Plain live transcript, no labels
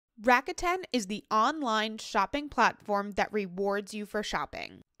Rakuten is the online shopping platform that rewards you for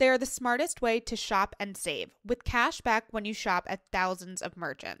shopping. They are the smartest way to shop and save, with cash back when you shop at thousands of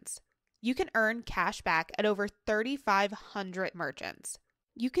merchants. You can earn cash back at over 3,500 merchants.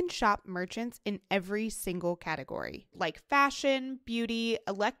 You can shop merchants in every single category, like fashion, beauty,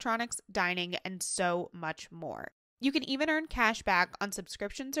 electronics, dining, and so much more. You can even earn cash back on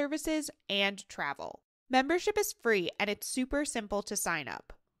subscription services and travel. Membership is free and it's super simple to sign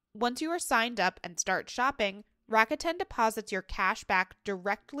up. Once you are signed up and start shopping, Rakuten deposits your cash back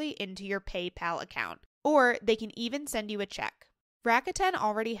directly into your PayPal account, or they can even send you a check. Rakuten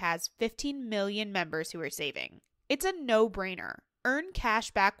already has 15 million members who are saving. It's a no-brainer. Earn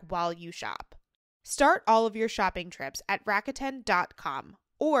cash back while you shop. Start all of your shopping trips at Rakuten.com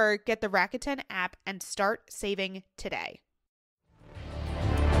or get the Rakuten app and start saving today.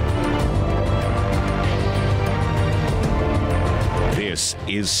 This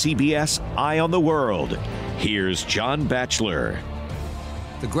is CBS Eye on the World. Here's John Batchelor.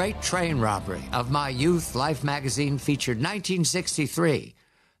 The Great Train Robbery of My Youth, Life magazine featured 1963.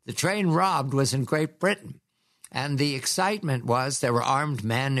 The train robbed was in Great Britain, and the excitement was there were armed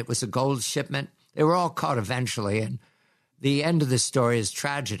men. It was a gold shipment. They were all caught eventually, and the end of this story is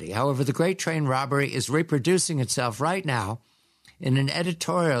tragedy. However, the Great Train Robbery is reproducing itself right now in an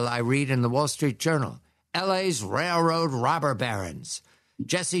editorial I read in the Wall Street Journal. LA's railroad robber barons.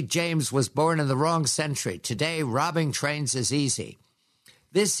 Jesse James was born in the wrong century. Today, robbing trains is easy.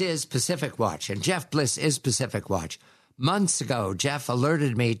 This is Pacific Watch, and Jeff Bliss is Pacific Watch. Months ago, Jeff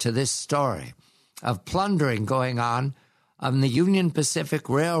alerted me to this story of plundering going on the Union Pacific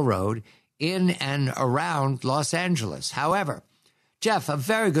Railroad in and around Los Angeles. However, Jeff, a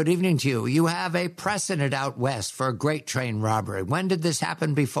very good evening to you. You have a precedent out west for a great train robbery. When did this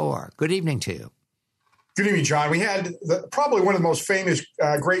happen before? Good evening to you. Good evening, John. We had probably one of the most famous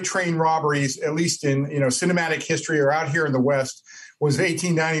great train robberies, at least in cinematic history or out here in the West, was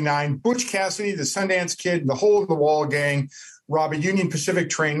 1899. Butch Cassidy, the Sundance Kid, and the Hole in the Wall gang robbed a Union Pacific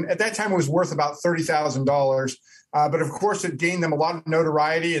train. At that time, it was worth about $30,000. But of course, it gained them a lot of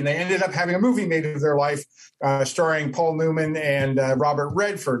notoriety, and they ended up having a movie made of their life, starring Paul Newman and Robert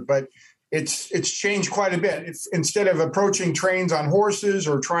Redford. But it's changed quite a bit. Instead of approaching trains on horses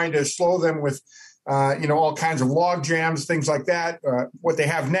or trying to slow them with all kinds of log jams, things like that. What they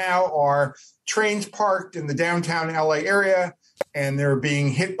have now are trains parked in the downtown LA area, and they're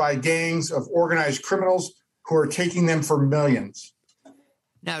being hit by gangs of organized criminals who are taking them for millions.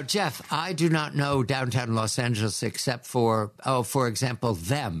 Now, Jeff, I do not know downtown Los Angeles except for example,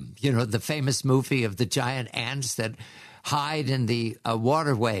 Them, the famous movie of the giant ants that hide in the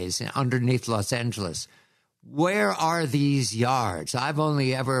waterways underneath Los Angeles. Where are these yards? I've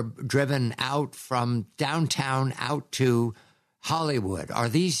only ever driven out from downtown out to Hollywood. Are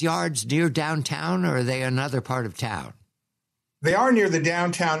these yards near downtown, or are they another part of town? They are near the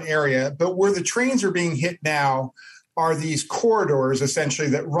downtown area, but where the trains are being hit now are these corridors, essentially,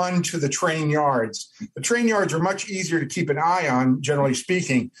 that run to the train yards. The train yards are much easier to keep an eye on, generally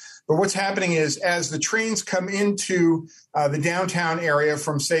speaking. But what's happening is as the trains come into the downtown area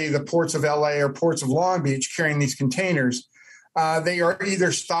from, say, the ports of LA or ports of Long Beach carrying these containers, they are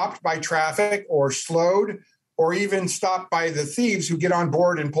either stopped by traffic or slowed or even stopped by the thieves who get on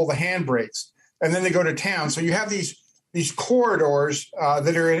board and pull the handbrakes. And then they go to town. So you have these corridors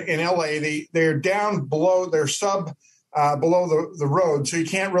that are in LA. They're down below, they're below the road. So you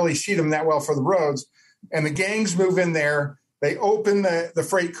can't really see them that well for the roads. And the gangs move in there. They open the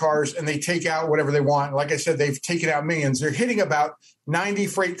freight cars and they take out whatever they want. Like I said, they've taken out millions. They're hitting about 90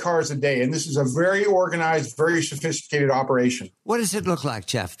 freight cars a day. And this is a very organized, very sophisticated operation. What does it look like,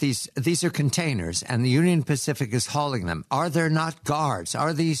 Jeff? These are containers and the Union Pacific is hauling them. Are there not guards?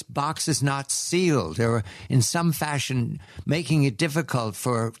 Are these boxes not sealed or in some fashion making it difficult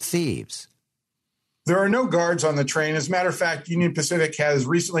for thieves? There are no guards on the train. As a matter of fact, Union Pacific has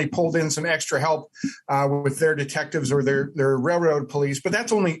recently pulled in some extra help with their detectives or their railroad police, but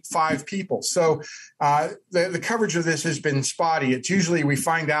that's only 5 people. So the coverage of this has been spotty. It's usually we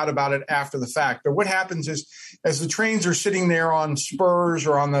find out about it after the fact. But what happens is as the trains are sitting there on spurs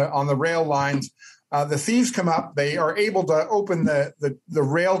or on the rail lines, the thieves come up. They are able to open the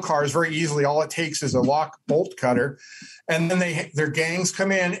rail cars very easily. All it takes is a lock bolt cutter. And then their gangs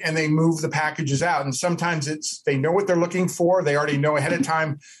come in and they move the packages out. And sometimes they know what they're looking for. They already know ahead of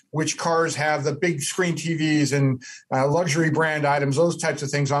time which cars have the big screen TVs and luxury brand items, those types of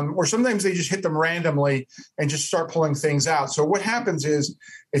things on. Or sometimes they just hit them randomly and just start pulling things out. So what happens is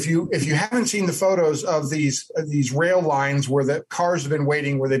if you haven't seen the photos of these rail lines where the cars have been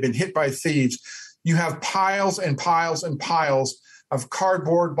waiting, where they've been hit by thieves, you have piles and piles and piles of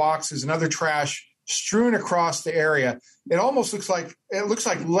cardboard boxes and other trash strewn across the area. It almost looks like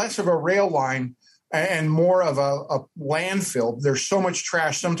less of a rail line and more of a landfill. There's so much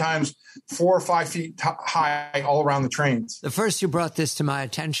trash, sometimes 4 or 5 feet high, all around the trains. The first you brought this to my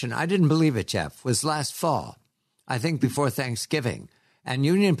attention, I didn't believe it, Jeff, was last fall, I think before Thanksgiving. And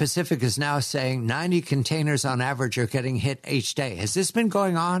Union Pacific is now saying 90 containers on average are getting hit each day. Has this been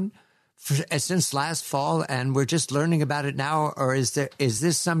going on since last fall and we're just learning about it now? Or is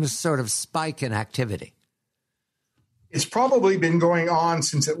this some sort of spike in activity? It's probably been going on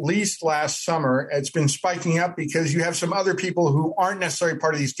since at least last summer. It's been spiking up because you have some other people who aren't necessarily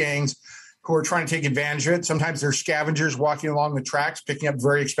part of these gangs who are trying to take advantage of it. Sometimes they're scavengers walking along the tracks, picking up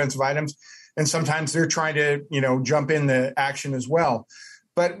very expensive items. And sometimes they're trying to, jump in the action as well.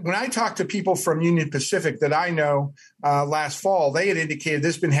 But when I talked to people from Union Pacific that I know last fall, they had indicated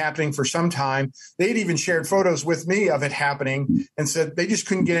this has been happening for some time. They had even shared photos with me of it happening and said they just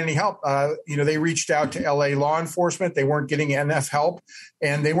couldn't get any help. They reached out to LA law enforcement. They weren't getting enough help,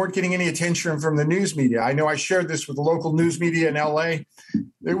 and they weren't getting any attention from the news media. I know I shared this with the local news media in LA.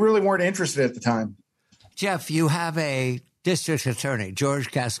 They really weren't interested at the time. Jeff, you have a district attorney, George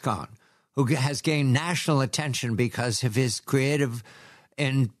Gascon, who has gained national attention because of his creative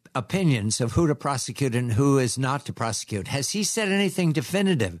opinions of who to prosecute and who is not to prosecute. Has he said anything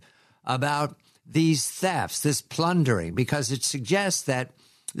definitive about these thefts, this plundering? Because it suggests that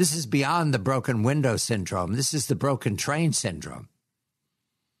this is beyond the broken window syndrome. This is the broken train syndrome.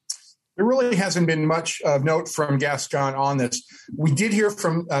 There really hasn't been much of note from Gascon on this. We did hear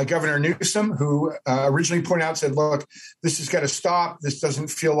from Governor Newsom, who originally pointed out, said, look, this has got to stop. This doesn't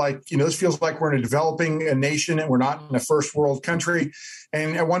feel like, this feels like we're in a developing nation and we're not in a first world country.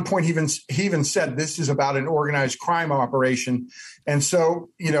 And at one point, he even said this is about an organized crime operation. And so,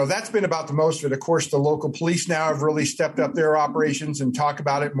 that's been about the most of it. Of course, the local police now have really stepped up their operations and talk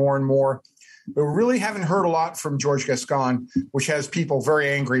about it more and more. But we really haven't heard a lot from George Gascon, which has people very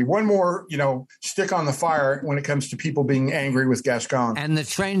angry. One more, stick on the fire when it comes to people being angry with Gascon. And the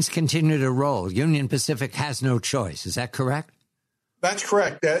trains continue to roll. Union Pacific has no choice. Is that correct? That's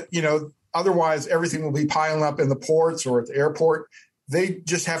correct. Otherwise, everything will be piling up in the ports or at the airport. They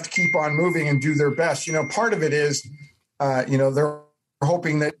just have to keep on moving and do their best. Part of it is, they're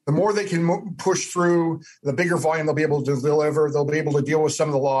hoping that the more they can push through, the bigger volume they'll be able to deliver. They'll be able to deal with some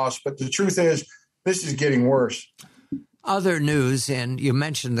of the loss. But the truth is, this is getting worse. Other news, and you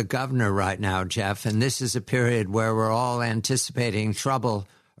mentioned the governor right now, Jeff, and this is a period where we're all anticipating trouble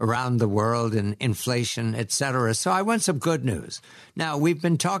around the world and inflation, et cetera. So I want some good news. Now, we've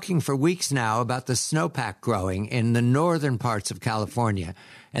been talking for weeks now about the snowpack growing in the northern parts of California,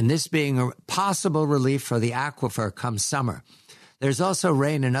 and this being a possible relief for the aquifer come summer. There's also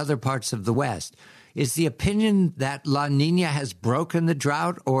rain in other parts of the West. Is the opinion that La Nina has broken the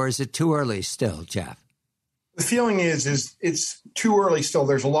drought, or is it too early still, Jeff? The feeling is it's too early still.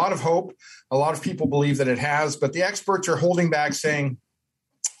 There's a lot of hope. A lot of people believe that it has, but the experts are holding back, saying,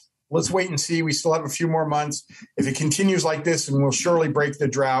 let's wait and see. We still have a few more months. If it continues like this, and we'll surely break the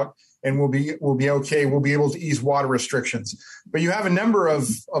drought, and we'll be okay. We'll be able to ease water restrictions. But you have a number of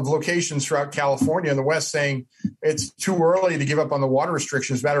locations throughout California in the West saying it's too early to give up on the water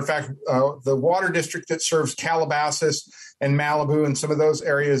restrictions. As a matter of fact, the water district that serves Calabasas and Malibu and some of those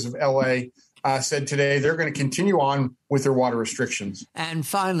areas of LA said today they're going to continue on with their water restrictions. And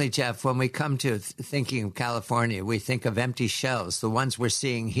finally, Jeff, when we come to thinking of California, we think of empty shelves, the ones we're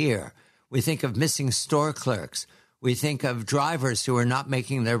seeing here. We think of missing store clerks. We think of drivers who are not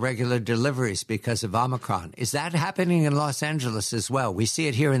making their regular deliveries because of Omicron. Is that happening in Los Angeles as well? We see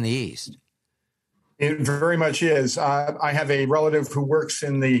it here in the East. It very much is. I have a relative who works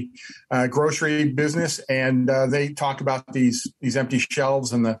in the grocery business, and they talk about these empty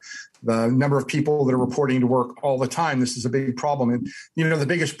shelves and the number of people that are reporting to work all the time. This is a big problem. And, the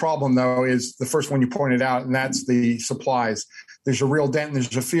biggest problem, though, is the first one you pointed out, and that's the supplies. There's a real dent, and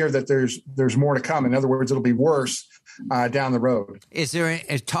there's a fear that there's more to come. In other words, it'll be worse down the road. Is there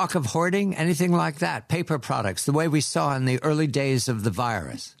a talk of hoarding, anything like that? Paper products, the way we saw in the early days of the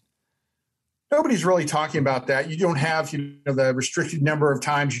virus? Nobody's really talking about that. You don't have the restricted number of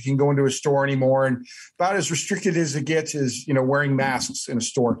times you can go into a store anymore. And about as restricted as it gets is, wearing masks in a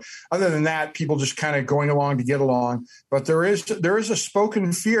store. Other than that, people just kind of going along to get along. But there is a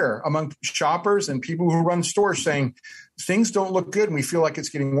spoken fear among shoppers and people who run stores saying things don't look good and we feel like it's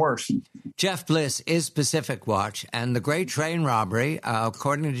getting worse. Jeff Bliss is Pacific Watch, and the great train robbery,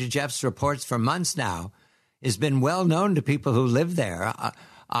 according to Jeff's reports for months now, has been well known to people who live there.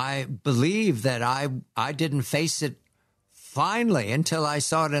 I believe that I didn't face it finally, until I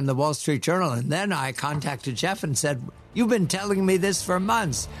saw it in the Wall Street Journal. And then I contacted Jeff and said, you've been telling me this for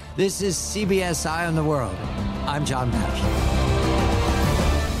months. This is CBS Eye on the World. I'm John Batchelor.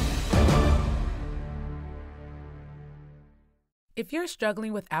 If you're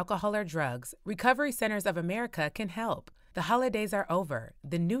struggling with alcohol or drugs, Recovery Centers of America can help. The holidays are over,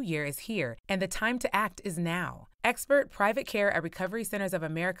 the new year is here, and the time to act is now. Expert private care at Recovery Centers of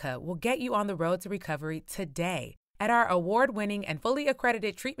America will get you on the road to recovery today. At our award-winning and fully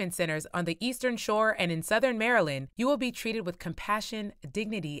accredited treatment centers on the Eastern Shore and in Southern Maryland, you will be treated with compassion,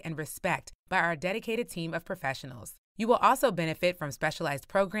 dignity, and respect by our dedicated team of professionals. You will also benefit from specialized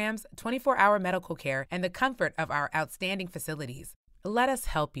programs, 24-hour medical care, and the comfort of our outstanding facilities. Let us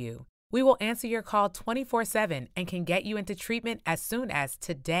help you. We will answer your call 24/7 and can get you into treatment as soon as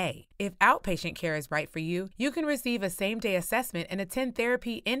today. If outpatient care is right for you, you can receive a same-day assessment and attend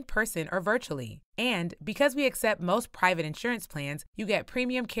therapy in person or virtually. And because we accept most private insurance plans, you get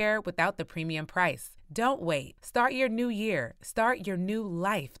premium care without the premium price. Don't wait. Start your new year. Start your new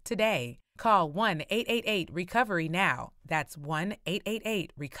life today. Call 1-888-RECOVERY now. That's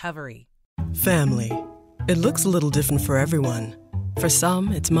 1-888-RECOVERY. Family. It looks a little different for everyone. For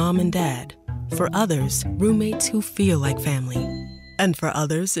some, it's mom and dad. For others, roommates who feel like family. And for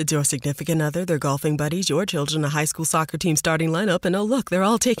others, it's your significant other, their golfing buddies, your children, a high school soccer team starting lineup, and oh look, they're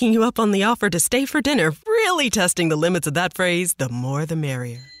all taking you up on the offer to stay for dinner, really testing the limits of that phrase, the more the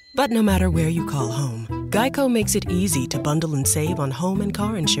merrier. But no matter where you call home, Geico makes it easy to bundle and save on home and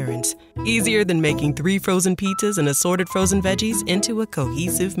car insurance. Easier than making 3 frozen pizzas and assorted frozen veggies into a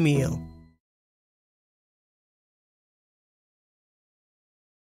cohesive meal.